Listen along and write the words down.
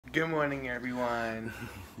Good morning, everyone.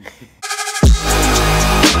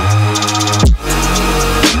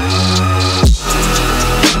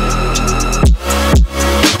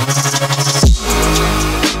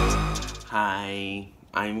 Hi,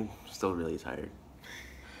 I'm still really tired.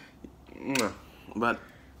 But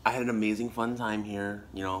I had an amazing fun time here.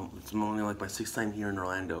 You know, it's only like my 6th time here in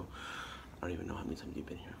Orlando. I don't even know how many times you've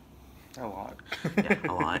been here. A lot. Yeah,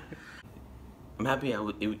 a lot. I'm happy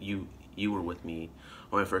you were with me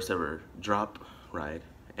on my first ever drop ride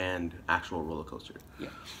and actual roller coaster. Yeah.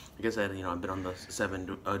 Like I said, you know, I've been on the Seven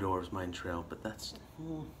Dwarfs Mine Trail, but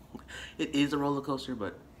it is a roller coaster,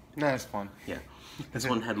 but No, it's fun. yeah. This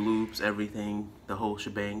one had loops, everything, the whole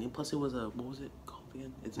shebang, and plus it was what was it called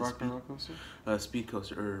again? It's a roller coaster? Speed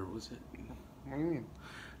coaster, or was it? What do you mean?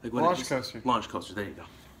 Like Launch coaster. Launch coaster, there you go.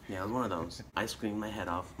 Yeah, it was one of those. I screamed my head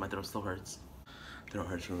off. My throat still hurts. Throat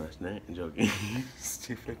hurts from last night. I'm joking.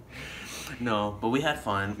 Stupid. No, but we had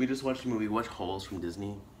fun. We just watched a movie. We watched Holes from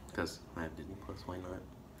Disney, because I have Disney Plus, why not?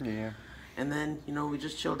 Yeah. And then, you know, we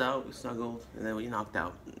just chilled out, we snuggled, and then we knocked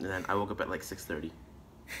out. And then I woke up at like 6:30.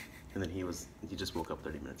 And then he just woke up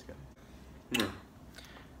 30 minutes ago.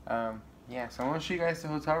 Yeah, so I want to show you guys the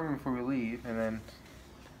hotel room before we leave, and then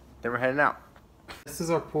we're heading out. This is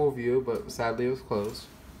our pool view, but sadly it was closed.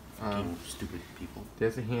 Stupid people.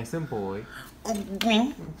 There's a handsome boy.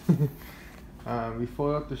 Me. We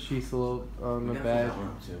fold up the sheets a little on the bed.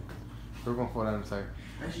 We're going to fold down in a second.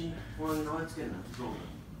 Actually, well, no, it's good enough. Go.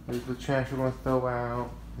 There's the trash we're going to throw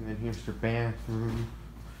out, and then here's the bathroom.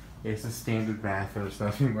 It's a standard bathroom, there's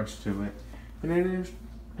nothing much to it. And then there's,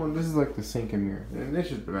 well, this is like the sink and mirror. And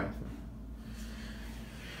this is the bathroom.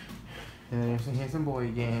 And then there's the handsome boy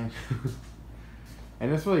again.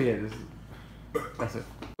 And that's really it. That's it.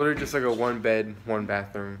 Literally just like a one bed, one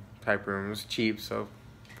bathroom type room. It was cheap, so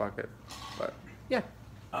fuck it. But yeah.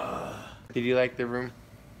 Did you like the room?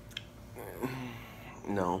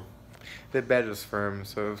 No. The bed was firm,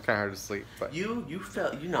 so it was kind of hard to sleep. But You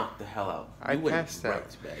knocked the hell out. I passed out. Right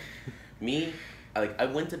to bed. Me, I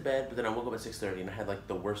went to bed, but then I woke up at 6:30 and I had like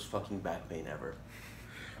the worst fucking back pain ever.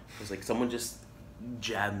 It was like someone just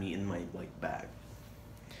jabbed me in my like back.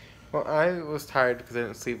 Well, I was tired because I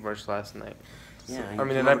didn't sleep much last night. Yeah, I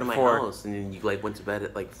mean the night before. My house, and then you like went to bed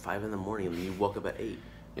at like 5 in the morning, and you woke up at 8.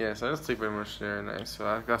 Yeah, so I didn't sleep very much there night. So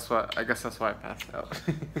I guess that's why I passed out.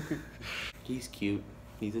 He's cute.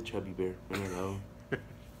 He's a chubby bear. I don't know.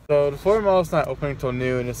 So the Florida Mall's not opening until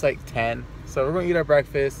noon. It's like 10. So we're gonna eat our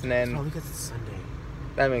breakfast and then. Oh, because it's Sunday.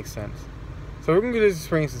 That makes sense. So we're gonna go to Disney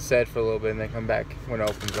Springs instead for a little bit and then come back when it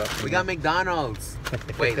opens up. We got McDonald's.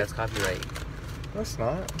 Wait, that's copyright. No, it's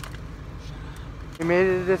not. We made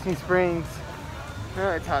it to Disney Springs.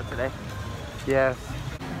 Oh, it's hot today. Yes.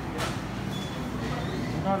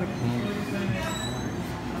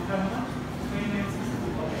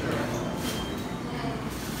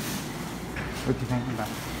 What do you think about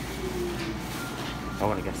it? I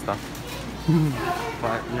want to get stuff.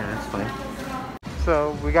 But no, that's fine.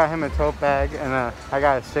 So we got him a tote bag and I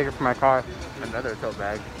got a sticker for my car. Another tote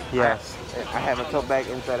bag. Yes. I have a tote bag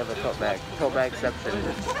inside of a tote bag. Tote bag section.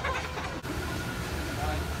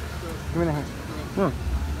 Give me the hand. Yeah.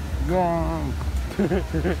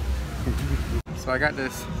 So I got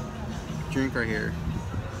this drink right here.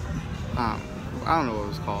 I don't know what it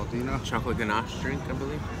was called. Do you know? Chocolate ganache drink, I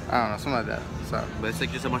believe. I don't know, something like that. So, But it's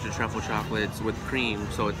like just a bunch of truffle chocolates with cream,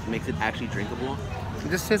 so it makes it actually drinkable. it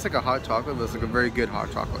just tastes like a hot chocolate, but it's like a very good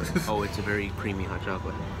hot chocolate. Oh, it's a very creamy hot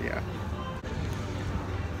chocolate. Yeah.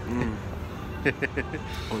 Mm.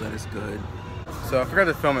 Oh, that is good. So I forgot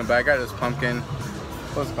to film it, but I got this pumpkin.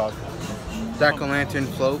 What's it called? Jack-o'-lantern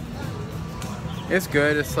float. It's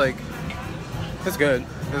good. It's like, it's good.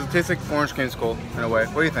 It tastes like orange creamsicle in a way.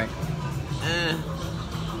 What do you think?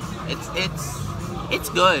 It's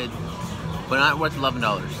good, but not worth $11.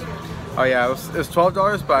 Oh yeah, it was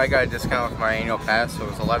 $12, but I got a discount with my annual pass, so it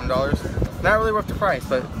was $11. Not really worth the price,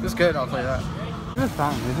 but it's good. I'll tell you that. It's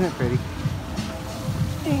fine, isn't it pretty?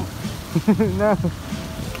 No.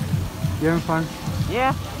 You having fun?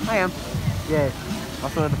 Yeah, I am. Yeah.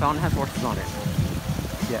 Also, the fountain has horses on it.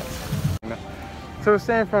 Yes. So we're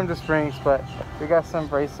staying from the Springs, but we got some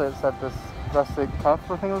bracelets at this rustic cuff,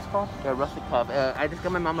 I think it was called. Yeah, rustic cuff. I just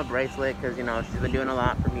got my mom a bracelet because, you know, she's been doing a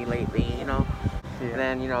lot for me lately, you know. Yeah. And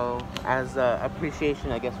then, you know, as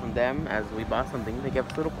appreciation, I guess, from them, as we bought something, they give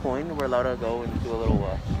us a little coin. We're allowed to go and do a little,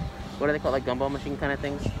 what do they call, like gumball machine kind of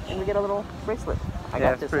things? And we get a little bracelet. I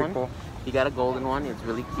got this one. Cool. You got a golden one. It's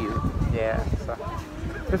really cute. Yeah. So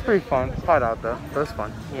it's pretty fun. It's hot out though, but it's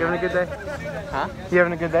fun. Yeah. You having a good day? Huh? You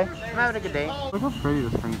having a good day? I'm having a good day. Look how pretty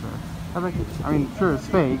the springs are. I mean, sure it's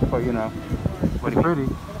fake, but you know, it's pretty.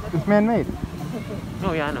 It's man-made.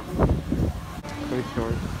 Oh yeah, I know. Pretty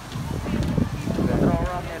short. They're all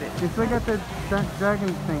rock at it. It's like at the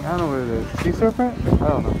dragon thing. I don't know what it is. Sea serpent? I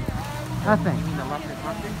don't know. That thing. You mean the lobster's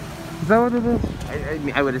monster? Is that what it is?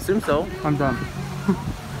 I would assume so. I'm done.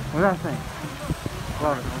 What's that thing?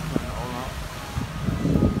 Love it.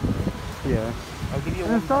 Yeah. I'll give you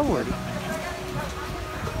And it's Star Wars.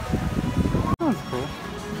 That's cool.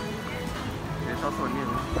 It's also new.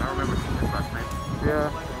 I remember seeing this last night. Yeah.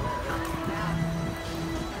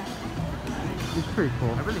 It's pretty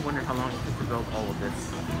cool. I really wonder how long it took to build all of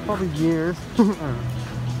this. Probably years.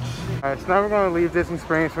 Alright, so now we're going to leave Disney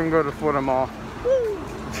Springs so we can go to Florida Mall.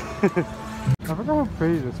 I forgot how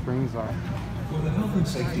pretty the springs are. For the health and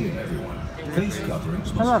safety of everyone, face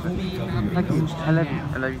coverings I love must it. fully cover your Like you. nose. I love you.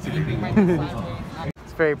 I love you too, baby.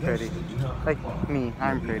 It's very pretty. Like me,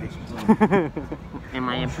 I'm pretty. Am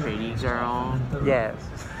I a pretty girl? Yes.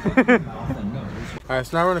 Alright,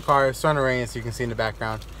 so now we're in the car. It's starting to rain, as you can see in the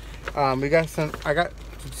background. I got some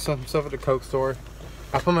stuff at the Coke store.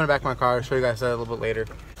 I'll put them in the back of my car. I'll show you guys that a little bit later.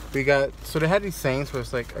 So they had these things where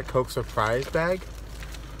it's like a Coke surprise bag.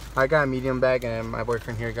 I got a medium bag, and my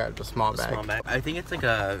boyfriend here got the small bag. I think it's like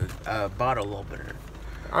a bottle opener.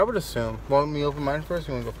 I would assume. Want me to open mine first,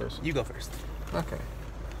 or you want to go first? You go first. Okay.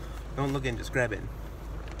 Don't look in, just grab it.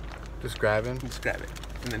 Just grabbing. Just grab it,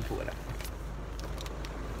 and then pull it out.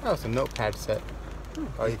 Oh, it's a notepad set.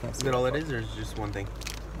 Oh, you can't see Is that all it is, or is it just one thing?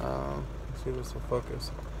 Let's see what's the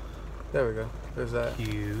focus. There we go. There's that.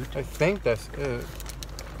 Cute. I think that's it.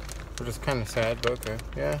 Which is kind of sad, but okay.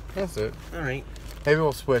 Yeah, that's it. All right. Maybe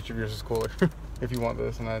we'll switch if yours is cooler. If you want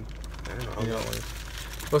this, and I don't know. you don't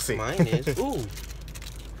want we'll see. Mine is ooh,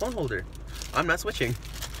 phone holder. I'm not switching.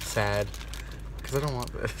 Sad. Because I don't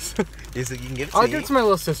want this. You can give it to I'll me. give it to my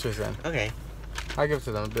little sisters then. Okay. I'll give it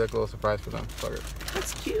to them. It'll be like a little surprise for them. Fuck it.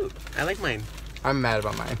 That's cute. I like mine. I'm mad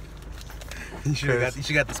about mine. You should have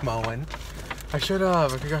got the small one. I should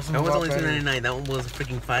have. I could got some. That was only better. $2.99. That one was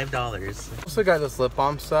freaking $5. Also got this lip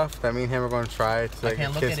balm stuff that me and him are going to try. It's like a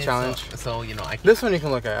kiss challenge. So you know, I can't. This one you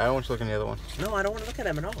can look at. I don't want you to look at the other one. No, I don't want to look at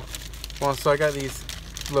them at all. Well, so I got these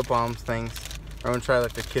lip balms things. I'm going to try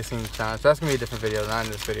like the kissing challenge. That's going to be a different video, not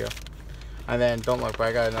in this video. And then, don't look, but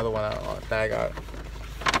I got another one that I got.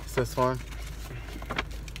 It's this one.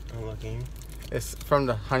 I'm looking. It's from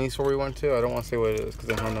the honey store we went to. I don't want to say what it is because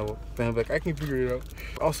then he'll know. Then he'll be like, I can figure it out.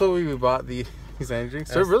 Also, we bought these energy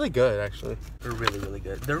drinks. They're really good, actually. They're really, really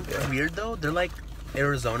good. They're weird though. They're like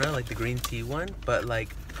Arizona, like the green tea one, but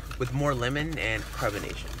like with more lemon and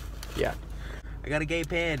carbonation. Yeah. I got a gay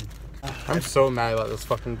pen. I'm so mad about this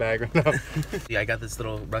fucking bag right now. Yeah, I got this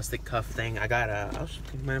little rustic cuff thing. I got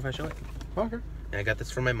mind if I show it? Okay. And I got this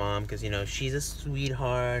for my mom because, you know, she's a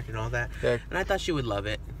sweetheart and all that. Yeah. And I thought she would love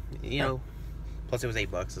it. You know, plus it was $8.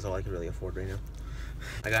 That's all I could really afford right now.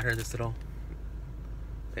 I got her this little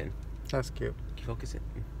pen. That's cute. Can you focus it?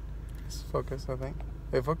 It's focused, I think.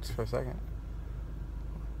 It focused for a second.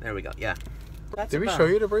 There we go. Yeah. That's Did we about- show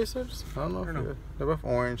you the bracelets? I don't know. I don't know. They're both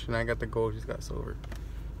orange, and I got the gold. She's got silver.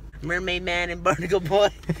 Mermaid Man and Barnacle Boy.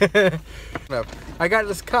 No, I got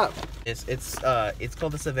this cup. It's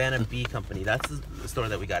called the Savannah Bee Company. That's the store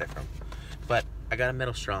that we got it from. But I got a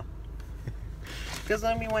metal straw. Because,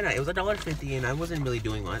 I mean, why not? It was $1.50 and I wasn't really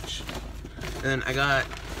doing much. And then I got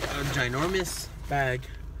a ginormous bag,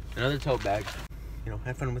 another tote bag. You know,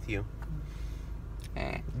 have fun with you.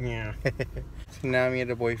 Yeah. So now me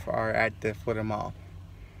and the boy are at the Florida Mall.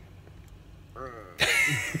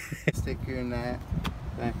 Sticker and that.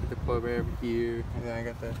 Then I put the polar bear over here. And then I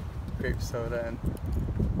got the grape soda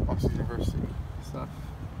and Washington University stuff.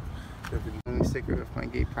 Let me stick it with my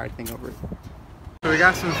gay pride thing over it. So we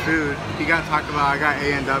got some food. You got Taco Bell. I got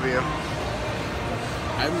A&W.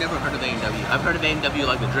 I've never heard of A&W. I've heard of A&W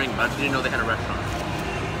like the drink, but I didn't know they had a restaurant.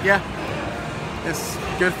 Yeah. It's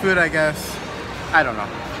good food, I guess. I don't know.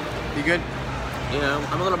 You good? You know,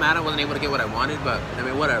 I'm a little mad I wasn't able to get what I wanted, but I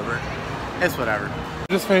mean, whatever. It's whatever.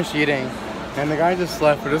 Just finished eating, and the guy just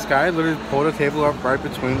left. But this guy literally pulled a table up right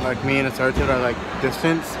between like me and the sergeant at like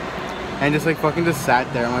distance, and just like fucking just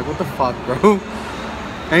sat there. I'm like, what the fuck, bro?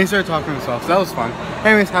 And he started talking to himself. So that was fun.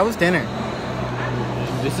 Anyways, how was dinner?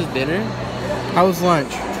 This is dinner? How was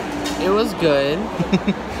lunch? It was good.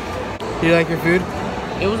 You like your food?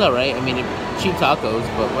 It was alright. I mean, cheap tacos,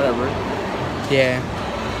 but whatever. Yeah.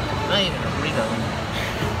 Not even a burrito.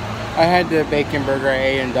 I had the bacon burger at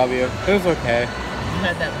A&W. It was okay. You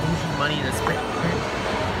had that bougie money in the spring.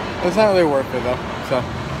 It's not really worth it though. So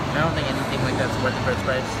I don't think anything like that's worth the first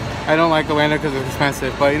price. I don't like Orlando because it's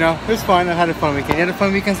expensive, but you know, it was fun. I had a fun weekend. You had a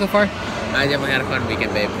fun weekend so far? I definitely had a fun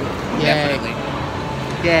weekend, babe. Yay. Definitely.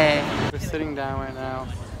 Yay. We're sitting down right now.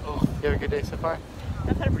 You have a good day so far?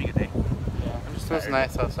 I've had a pretty good day. Yeah. just feels tired.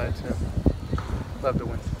 nice outside too. Love the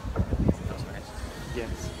wind. Feels nice.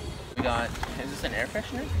 Yes. We got, is this an air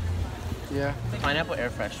freshener? Yeah. Pineapple air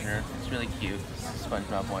freshener. It's really cute. It's a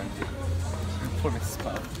SpongeBob one. Poor Mrs.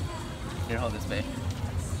 Puff. Here, hold this, babe.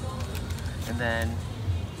 And then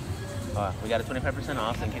we got a 25%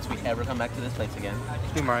 off in case we ever come back to this place again.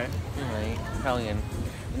 You might. You might. Probably in.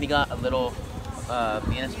 And we got a little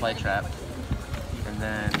Venus flytrap. And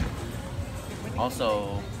then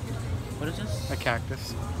also, what is this? A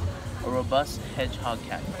cactus. A robust hedgehog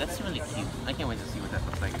cat. That's really cute. I can't wait to see what that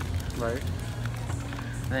looks like. Right.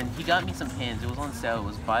 And then he got me some pins. It was on sale. It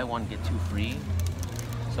was buy one, get two free.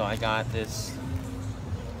 So I got this.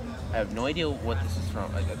 I have no idea what this is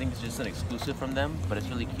from. Like, I think it's just an exclusive from them, but it's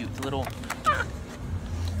really cute. It's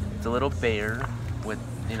a little bear with,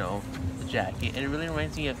 you know, a jacket, and it really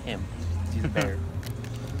reminds me of him. He's a bear.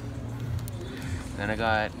 Then I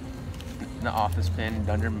got the office pin,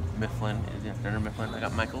 Dunder Mifflin. I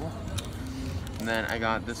got Michael. And then I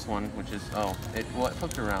got this one, which is it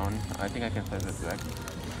flipped around. I think I can flip it back.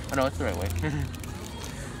 Oh no, it's the right way.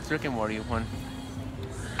 It's Rick and Morty one.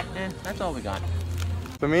 And that's all we got.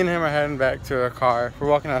 So me and him are heading back to our car. We're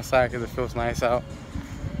walking outside because it feels nice out.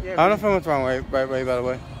 Yeah, I don't know if I went the wrong way, right way, by the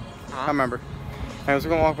way. Huh? I remember. And we're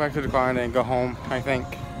gonna walk back to the car and then go home, I think.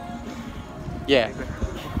 Yeah. The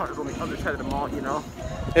car's on the other side of the mall, you know.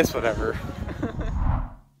 It's whatever.